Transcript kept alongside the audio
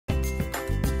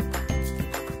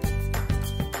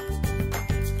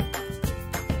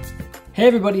Hey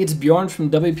everybody, it's Bjorn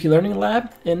from WP Learning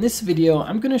Lab. In this video,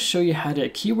 I'm going to show you how to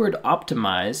keyword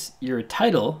optimize your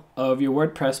title of your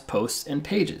WordPress posts and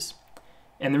pages.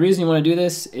 And the reason you want to do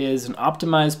this is an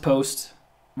optimized post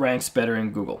ranks better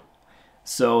in Google.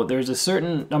 So there's a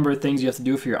certain number of things you have to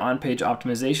do for your on-page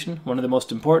optimization. One of the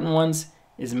most important ones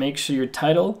is make sure your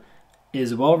title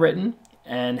is well written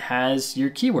and has your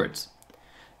keywords.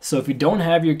 So if you don't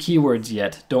have your keywords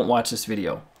yet, don't watch this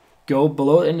video. Go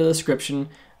below in the description.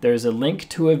 There's a link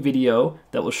to a video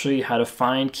that will show you how to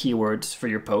find keywords for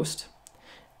your post.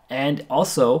 And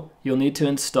also, you'll need to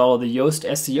install the Yoast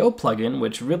SEO plugin,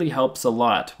 which really helps a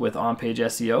lot with on-page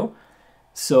SEO.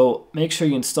 So make sure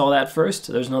you install that first.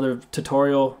 There's another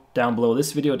tutorial down below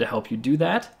this video to help you do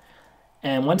that.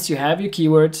 And once you have your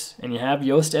keywords and you have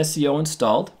Yoast SEO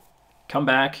installed, come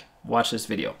back, watch this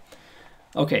video.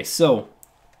 Okay, so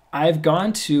I've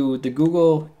gone to the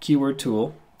Google Keyword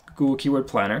Tool, Google Keyword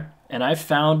Planner, and I've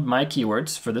found my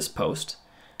keywords for this post.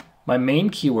 My main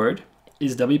keyword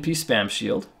is WP Spam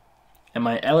Shield, and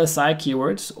my LSI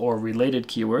keywords, or related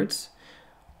keywords,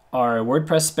 are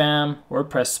WordPress Spam,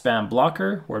 WordPress Spam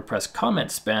Blocker, WordPress Comment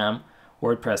Spam,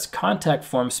 WordPress Contact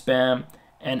Form Spam,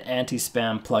 and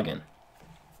Anti-Spam Plugin.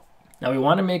 Now we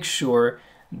want to make sure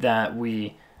that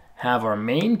we have our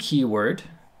main keyword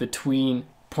between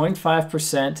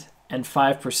 0.5% and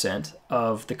 5%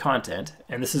 of the content.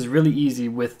 And this is really easy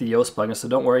with the Yoast plugin, so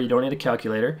don't worry, you don't need a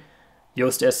calculator.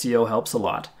 Yoast SEO helps a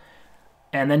lot.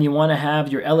 And then you want to have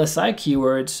your LSI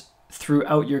keywords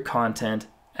throughout your content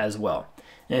as well.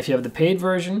 And if you have the paid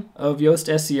version of Yoast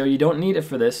SEO, you don't need it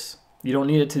for this. You don't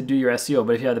need it to do your SEO,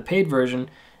 but if you have the paid version,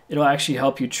 it'll actually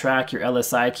help you track your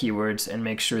LSI keywords and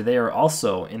make sure they are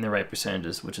also in the right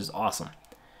percentages, which is awesome.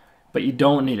 But you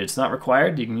don't need it. It's not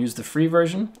required. You can use the free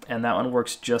version, and that one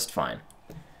works just fine.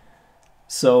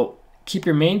 So keep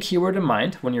your main keyword in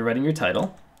mind when you're writing your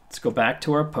title. Let's go back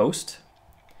to our post.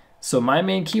 So my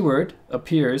main keyword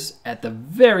appears at the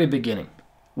very beginning,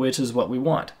 which is what we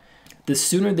want. The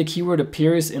sooner the keyword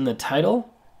appears in the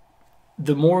title,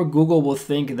 the more Google will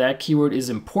think that keyword is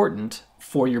important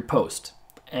for your post,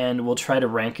 and will try to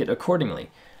rank it accordingly.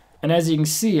 And as you can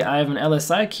see, I have an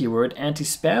LSI keyword,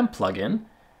 Anti-Spam Plugin,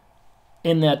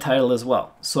 in that title as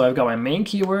well. So I've got my main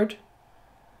keyword.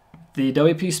 The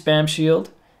WP Spam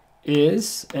Shield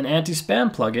is an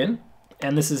anti-spam plugin,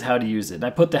 and this is how to use it. And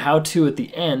I put the how-to at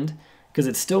the end because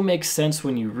it still makes sense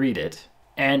when you read it,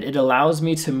 and it allows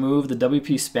me to move the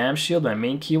WP Spam Shield, my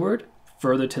main keyword,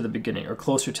 further to the beginning or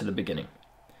closer to the beginning.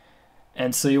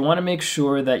 And so you want to make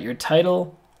sure that your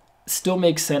title still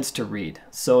makes sense to read.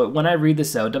 So when I read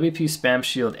this out, WP Spam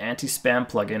Shield anti-spam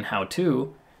plugin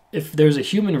how-to, if there's a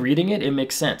human reading it, it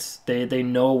makes sense. They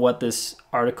know what this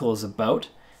article is about.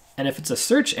 And if it's a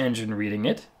search engine reading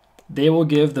it, they will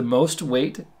give the most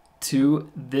weight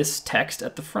to this text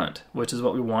at the front, which is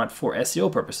what we want for SEO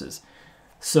purposes.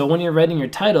 So when you're writing your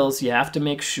titles, you have to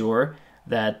make sure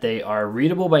that they are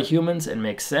readable by humans and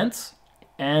make sense,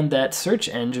 and that search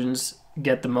engines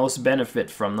get the most benefit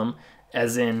from them,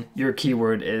 as in your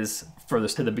keyword is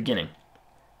furthest to the beginning.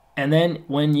 And then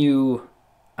when you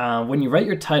write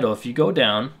your title, if you go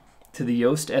down to the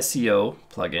Yoast SEO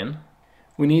plugin,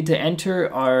 we need to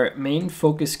enter our main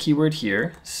focus keyword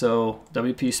here. So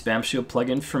WP Spam Shield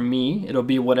plugin, for me, it'll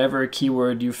be whatever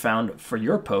keyword you found for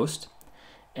your post.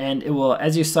 And it will,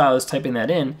 as you saw, I was typing that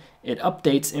in, it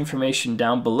updates information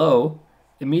down below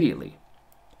immediately.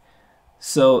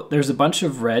 So there's a bunch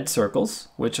of red circles,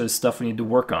 which is stuff we need to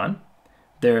work on.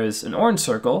 There's an orange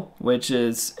circle, which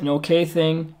is an okay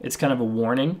thing. It's kind of a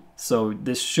warning. So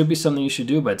this should be something you should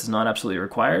do, but it's not absolutely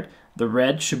required. The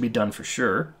red should be done for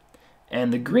sure.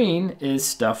 And the green is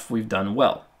stuff we've done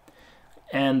well.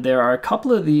 And there are a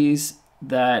couple of these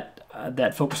that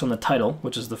focus on the title,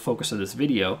 which is the focus of this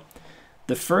video.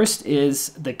 The first is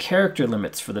the character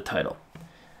limits for the title.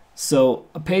 So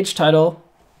a page title,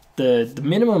 the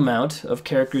minimum amount of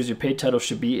characters your page title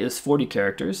should be is 40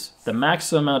 characters. The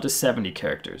maximum amount is 70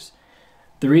 characters.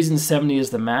 The reason 70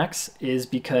 is the max is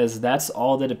because that's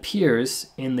all that appears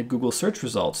in the Google search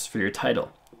results for your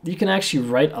title. You can actually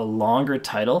write a longer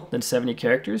title than 70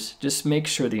 characters. Just make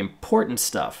sure the important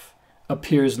stuff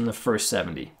appears in the first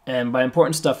 70. And by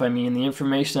important stuff, I mean the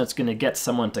information that's going to get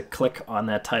someone to click on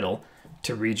that title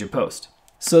to read your post.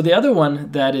 So the other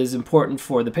one that is important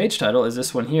for the page title is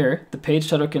this one here. The page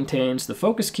title contains the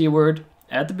focus keyword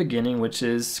at the beginning, which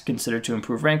is considered to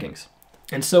improve rankings.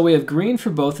 And so we have green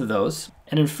for both of those.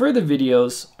 And in further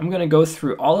videos, I'm going to go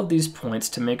through all of these points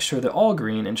to make sure they're all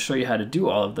green and show you how to do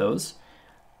all of those.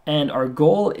 And our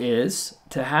goal is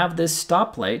to have this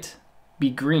stoplight be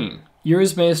green.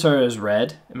 Yours may start as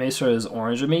red, it may start as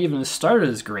orange, it may even start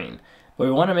as green. But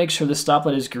we want to make sure the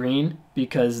stoplight is green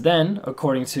because then,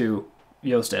 according to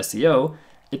Yoast SEO,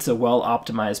 it's a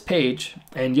well-optimized page,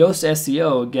 and Yoast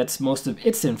SEO gets most of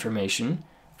its information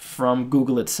from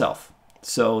Google itself.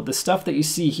 So the stuff that you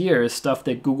see here is stuff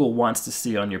that Google wants to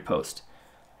see on your post.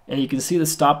 And you can see the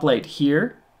stoplight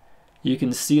here. You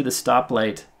can see the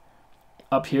stoplight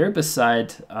up here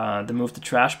beside the Move to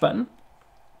Trash button.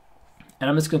 And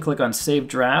I'm just going to click on Save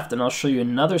Draft, and I'll show you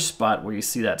another spot where you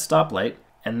see that stoplight,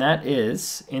 and that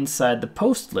is inside the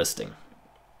post listing.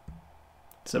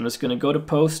 So I'm just going to go to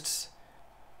Posts,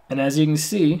 and as you can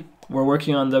see, we're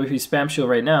working on WP Spam Shield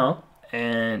right now,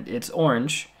 and it's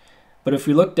orange. But if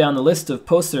we look down the list of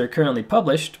posts that are currently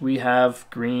published, we have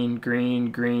green,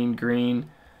 green, green, green,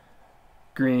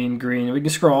 green, green. We can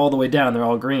scroll all the way down, they're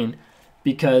all green,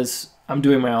 because I'm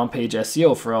doing my on-page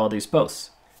SEO for all these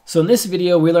posts. So in this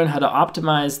video, we learn how to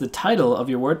optimize the title of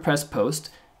your WordPress post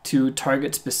to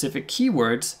target specific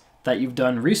keywords that you've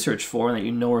done research for and that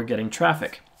you know are getting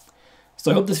traffic.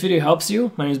 So I hope this video helps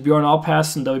you. My name is Bjorn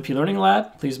Allpass from WP Learning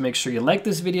Lab. Please make sure you like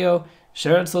this video,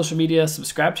 share it on social media,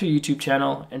 subscribe to our YouTube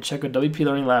channel, and check out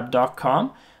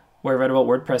wplearninglab.com, where I write about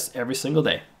WordPress every single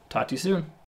day. Talk to you soon.